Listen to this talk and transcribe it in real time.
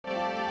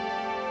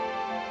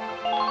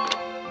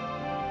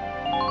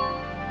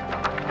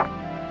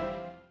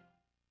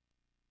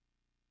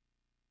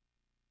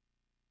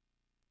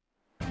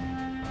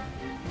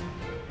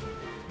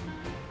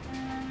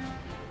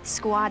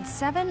Squad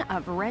 7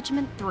 of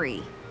Regiment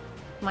 3.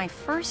 My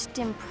first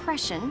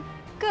impression,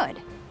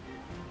 good.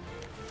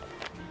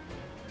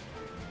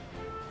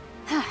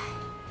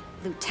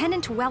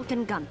 Lieutenant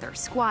Welkin Gunther,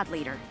 squad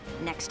leader.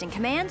 Next in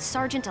command,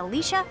 Sergeant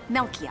Alicia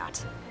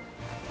Melchiot.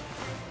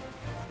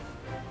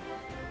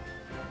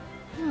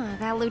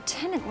 That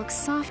lieutenant looks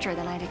softer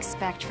than I'd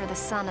expect for the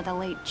son of the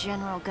late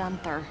General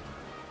Gunther.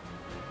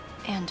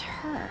 And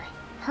her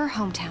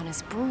hometown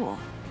is Brule,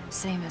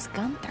 same as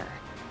Gunther.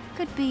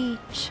 Could be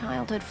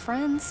childhood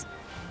friends.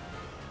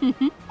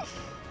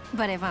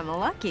 But if I'm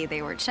lucky,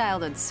 they were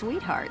childhood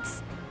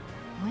sweethearts.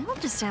 We'll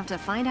just have to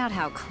find out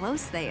how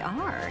close they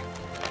are.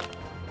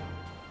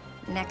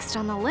 Next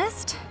on the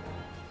list,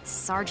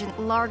 Sergeant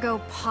Largo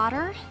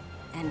Potter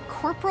and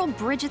Corporal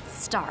Bridget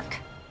Stark.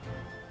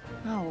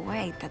 Oh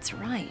wait, that's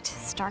right.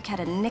 Stark had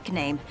a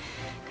nickname.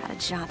 Gotta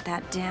jot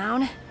that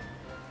down.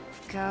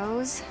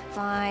 Goes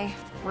by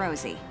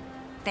Rosie.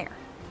 There.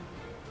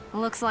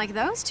 Looks like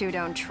those two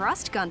don't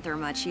trust Gunther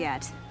much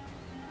yet.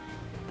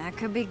 That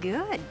could be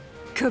good.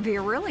 Could be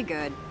really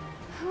good.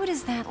 Who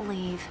does that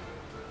leave?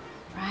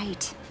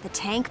 Right, the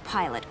tank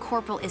pilot,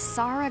 Corporal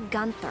Isara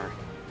Gunther.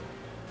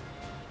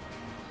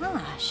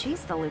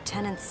 She's the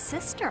lieutenant's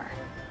sister.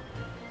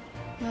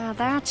 Now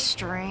that's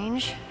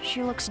strange.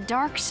 She looks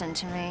Darkson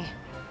to me.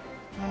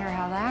 Wonder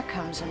how that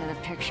comes into the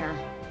picture.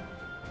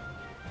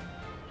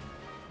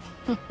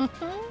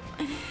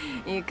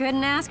 You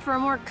couldn't ask for a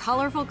more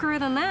colorful crew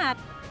than that,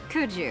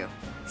 could you?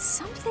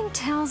 Something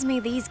tells me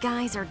these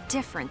guys are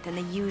different than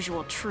the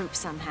usual troop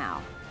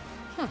somehow.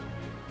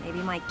 Maybe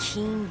my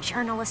keen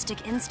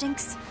journalistic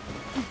instincts?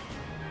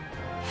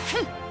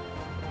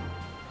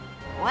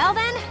 Well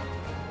then...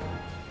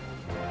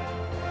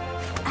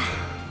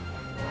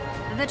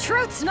 the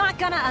truth's not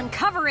gonna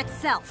uncover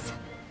itself.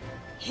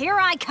 Here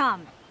I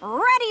come,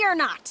 ready or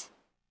not.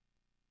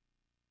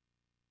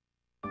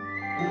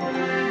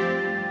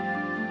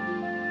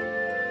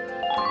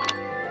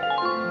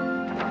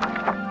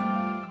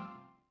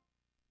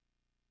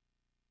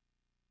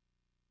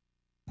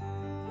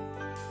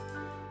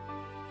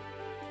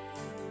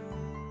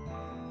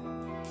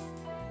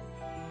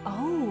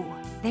 Oh,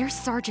 there's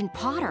Sergeant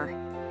Potter,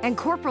 and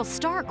Corporal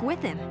Stark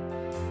with him.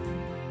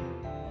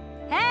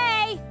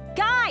 Hey,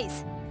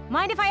 guys!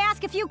 Mind if I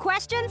ask a few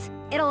questions?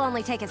 It'll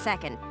only take a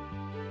second.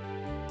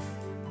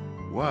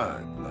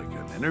 What, like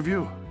an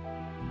interview?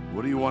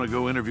 What do you want to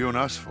go interviewing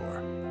us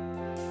for?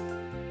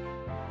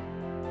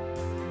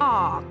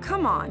 Aw,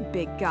 come on,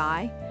 big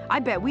guy. I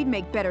bet we'd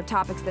make better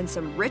topics than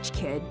some rich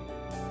kid.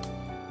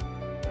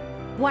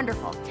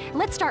 Wonderful.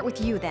 Let's start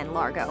with you then,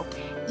 Largo.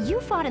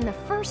 You fought in the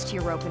First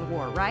European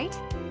War, right?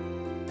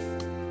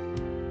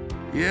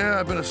 Yeah,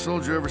 I've been a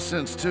soldier ever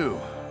since, too.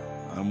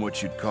 I'm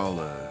what you'd call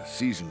a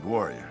seasoned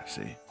warrior,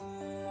 see?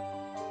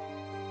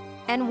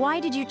 And why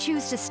did you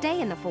choose to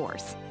stay in the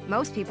force?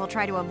 Most people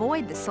try to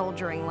avoid the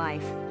soldiering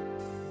life.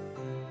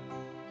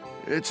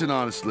 It's an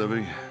honest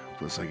living,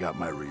 plus I got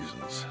my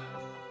reasons.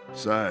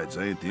 Besides,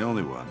 I ain't the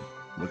only one.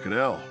 Look at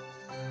Elle.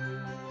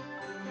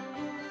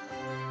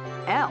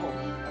 Elle?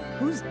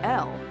 Who's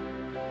Elle?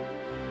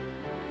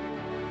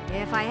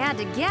 If I had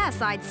to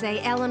guess, I'd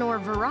say Eleanor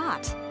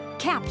Virat.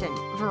 Captain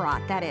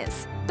Virat, that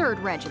is.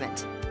 3rd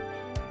Regiment.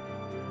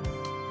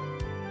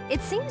 It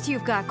seems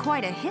you've got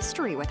quite a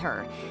history with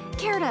her.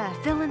 Care to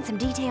fill in some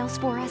details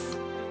for us?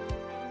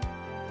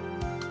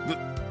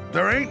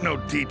 There ain't no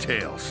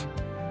details.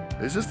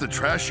 Is this the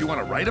trash you want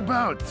to write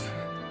about?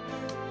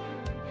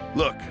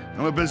 Look,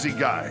 I'm a busy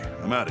guy.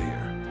 I'm out of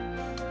here.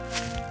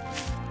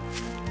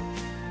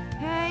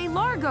 Hey,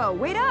 Largo,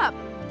 wait up!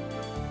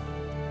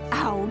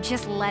 Oh,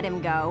 just let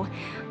him go.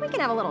 We can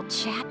have a little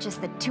chat,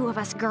 just the two of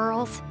us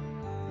girls.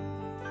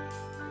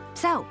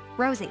 So,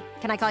 Rosie.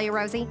 Can I call you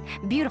Rosie?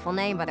 Beautiful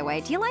name, by the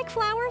way. Do you like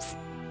flowers?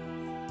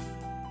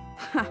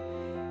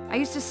 I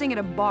used to sing at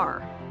a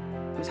bar.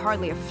 It was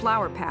hardly a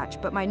flower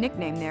patch, but my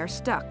nickname there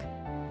stuck.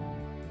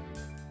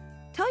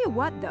 Tell you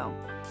what, though.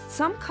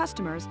 Some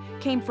customers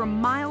came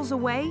from miles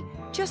away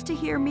just to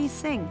hear me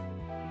sing.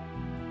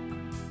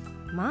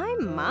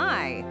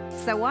 My.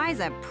 So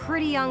why's a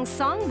pretty young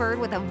songbird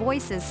with a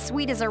voice as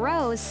sweet as a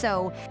rose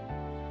so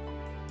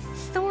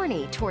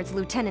thorny towards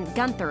Lieutenant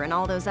Gunther and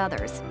all those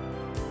others?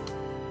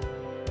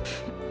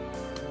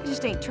 I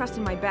just ain't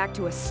trusting my back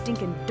to a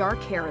stinking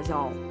dark hair is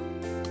all.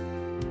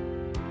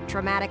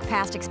 Traumatic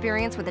past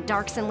experience with a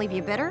Darkson leave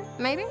you bitter,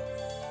 maybe?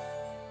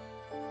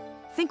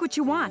 Think what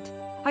you want.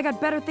 I got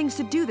better things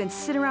to do than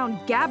sit around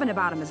gabbing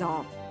about him is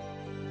all.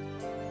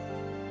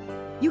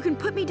 You can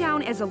put me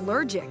down as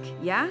allergic,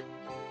 yeah?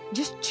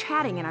 Just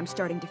chatting and I'm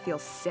starting to feel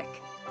sick.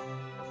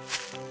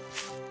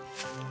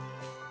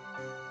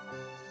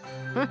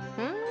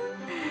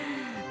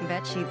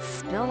 Bet she'd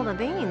spill the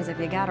beans if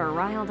you got her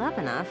riled up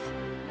enough.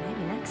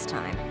 Maybe next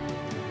time.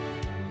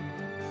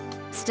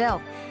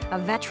 Still, a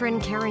veteran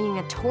carrying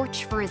a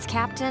torch for his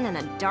captain and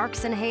a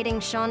Darkson-hating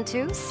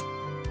chanteuse?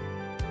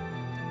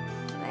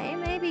 They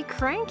may be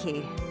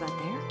cranky, but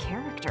they're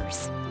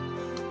characters.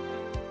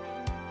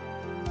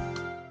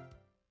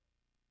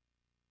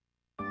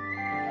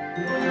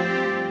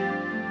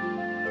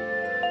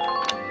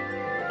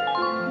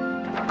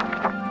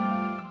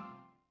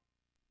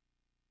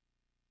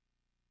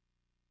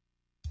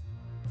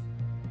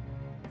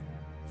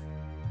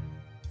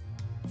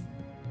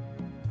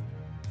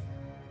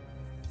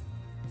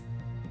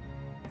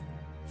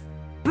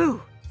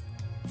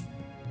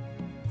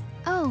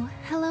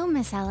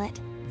 Miss Ellett.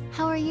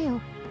 How are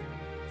you?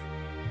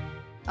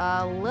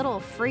 A little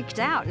freaked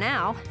out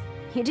now.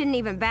 You didn't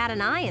even bat an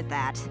eye at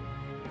that.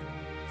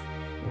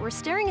 We're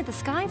staring at the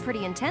sky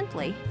pretty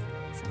intently.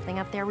 Something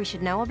up there we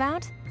should know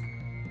about?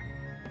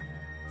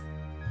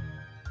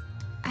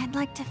 I'd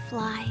like to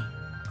fly.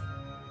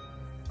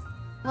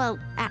 Well,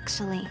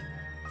 actually,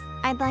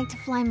 I'd like to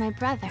fly my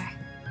brother.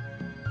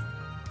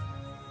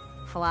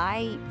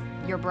 Fly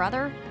your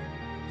brother?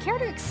 Care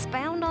to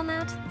expound on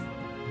that?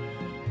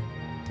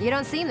 You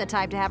don't seem the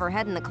type to have her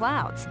head in the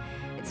clouds.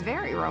 It's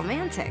very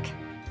romantic.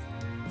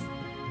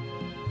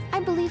 I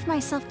believe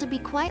myself to be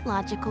quite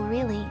logical,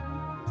 really.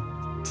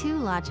 Too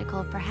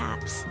logical,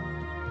 perhaps.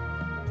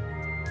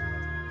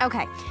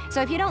 Okay,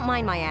 so if you don't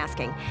mind my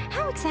asking,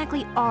 how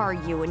exactly are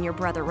you and your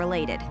brother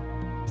related?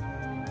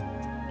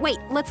 Wait,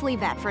 let's leave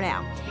that for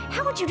now.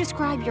 How would you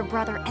describe your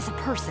brother as a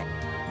person?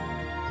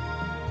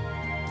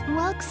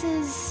 Welks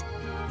is...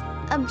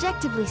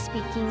 objectively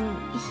speaking,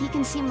 he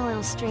can seem a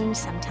little strange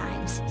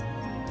sometimes.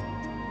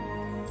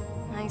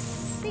 I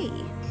see.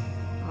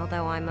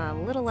 Although I'm a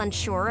little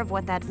unsure of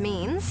what that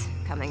means,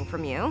 coming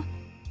from you.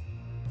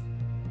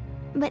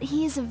 But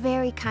he is a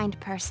very kind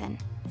person,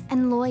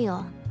 and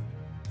loyal.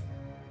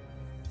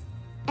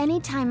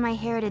 Anytime my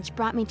heritage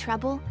brought me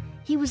trouble,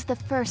 he was the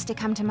first to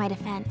come to my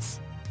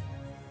defense.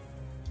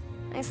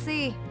 I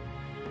see.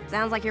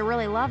 Sounds like you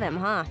really love him,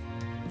 huh?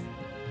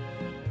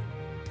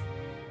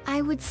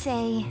 I would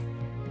say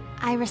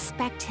I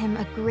respect him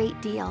a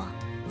great deal.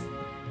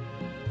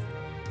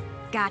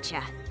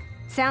 Gotcha.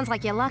 Sounds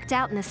like you lucked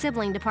out in the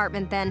sibling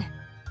department then.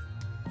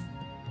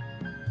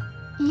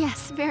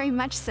 Yes, very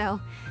much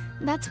so.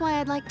 That's why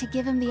I'd like to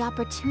give him the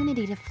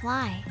opportunity to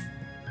fly.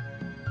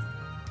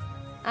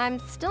 I'm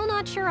still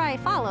not sure I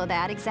follow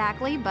that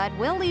exactly, but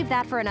we'll leave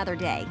that for another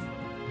day.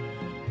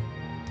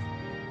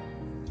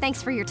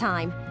 Thanks for your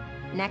time.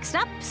 Next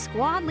up,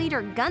 Squad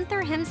Leader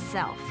Gunther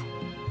himself.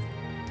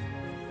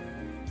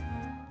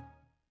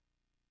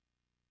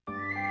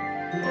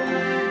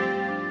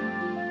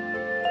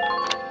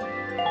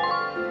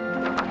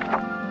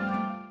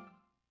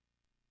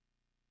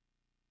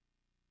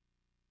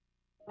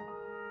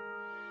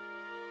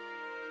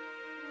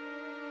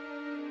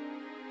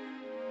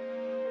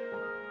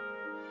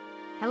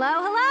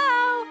 Hello,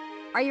 hello!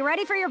 Are you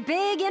ready for your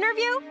big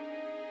interview?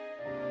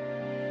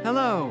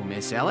 Hello,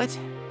 Miss Ellett.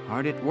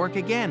 Hard at work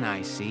again,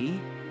 I see.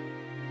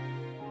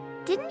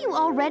 Didn't you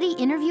already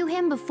interview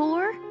him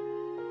before?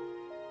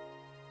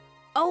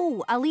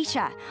 Oh,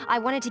 Alicia, I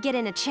wanted to get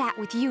in a chat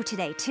with you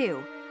today,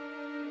 too.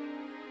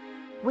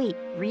 Wait,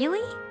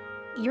 really?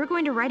 You're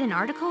going to write an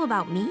article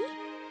about me?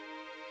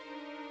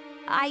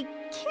 I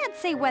can't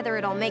say whether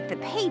it'll make the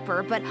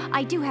paper, but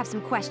I do have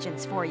some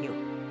questions for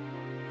you.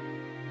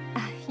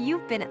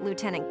 You've been at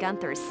Lieutenant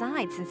Gunther's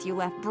side since you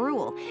left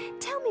Brule.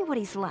 Tell me what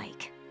he's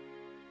like.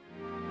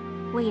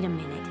 Wait a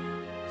minute.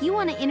 You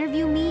want to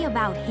interview me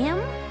about him?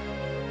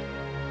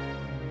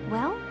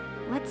 Well,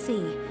 let's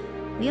see.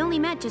 We only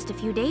met just a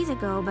few days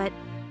ago, but...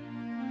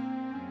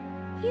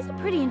 he's a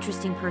pretty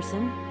interesting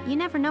person. You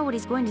never know what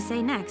he's going to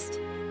say next.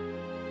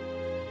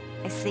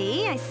 I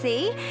see, I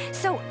see.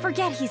 So,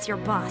 forget he's your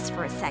boss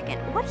for a second.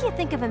 What do you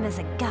think of him as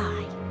a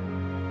guy?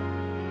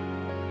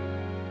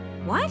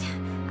 What?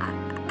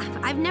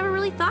 I've never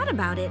really thought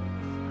about it.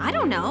 I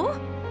don't know.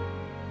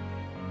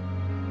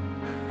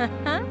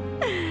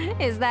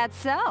 Is that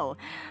so?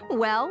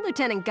 Well,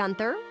 Lieutenant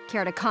Gunther,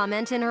 care to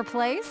comment in her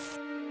place?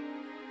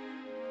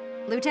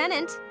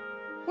 Lieutenant,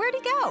 where'd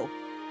he go?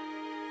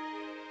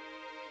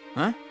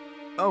 Huh?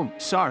 Oh,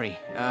 sorry.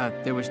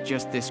 There was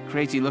just this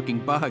crazy-looking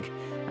bug.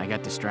 I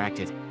got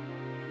distracted.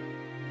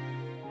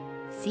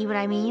 See what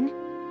I mean?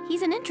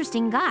 He's an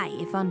interesting guy,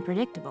 if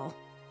unpredictable.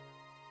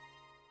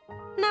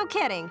 No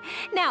kidding.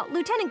 Now,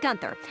 Lieutenant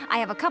Gunther, I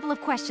have a couple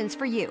of questions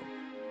for you.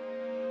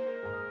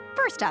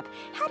 First up,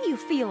 how do you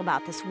feel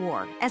about this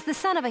war, as the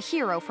son of a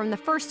hero from the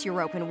First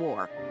European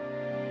War?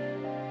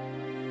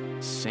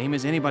 Same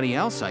as anybody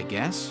else, I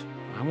guess.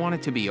 I want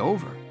it to be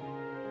over.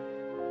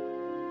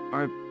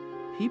 Are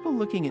people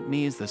looking at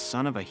me as the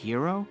son of a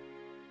hero?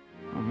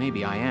 Well,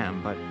 maybe I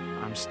am, but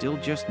I'm still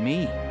just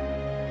me.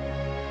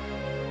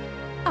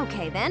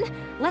 Okay then,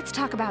 let's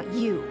talk about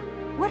you.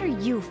 What are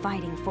you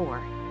fighting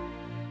for?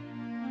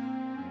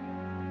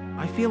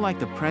 I feel like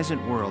the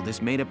present world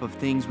is made up of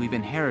things we've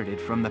inherited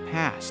from the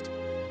past.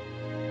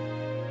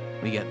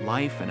 We get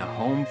life and a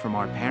home from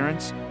our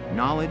parents,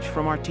 knowledge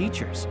from our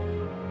teachers.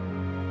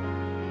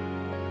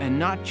 And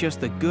not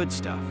just the good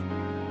stuff.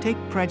 Take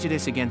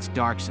prejudice against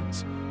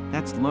Darksons.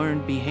 That's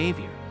learned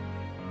behavior.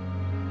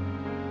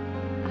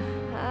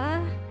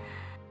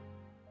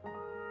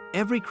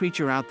 Every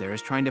creature out there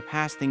is trying to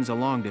pass things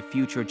along to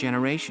future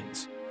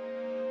generations.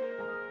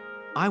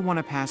 I want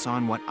to pass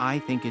on what I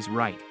think is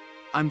right.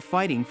 I'm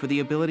fighting for the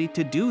ability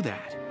to do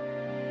that.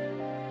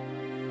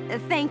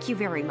 Thank you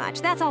very much.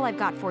 That's all I've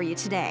got for you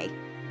today.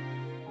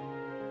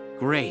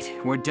 Great.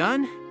 We're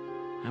done?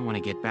 I want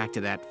to get back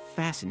to that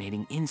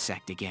fascinating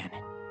insect again.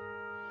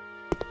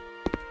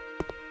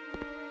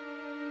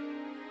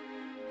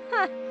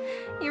 Huh.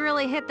 You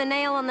really hit the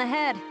nail on the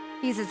head.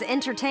 He's as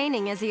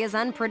entertaining as he is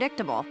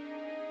unpredictable.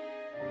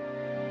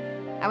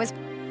 But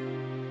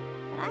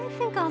I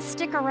think I'll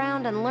stick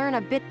around and learn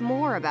a bit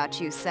more about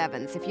you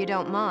Sevens, if you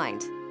don't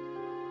mind.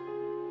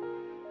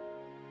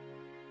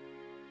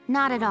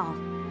 Not at all.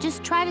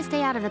 Just try to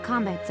stay out of the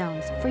combat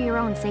zones, for your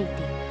own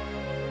safety.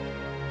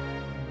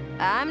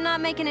 I'm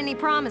not making any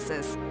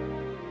promises.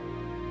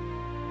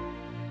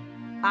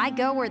 I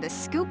go where the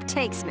scoop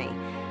takes me.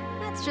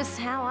 That's just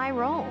how I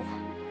roll.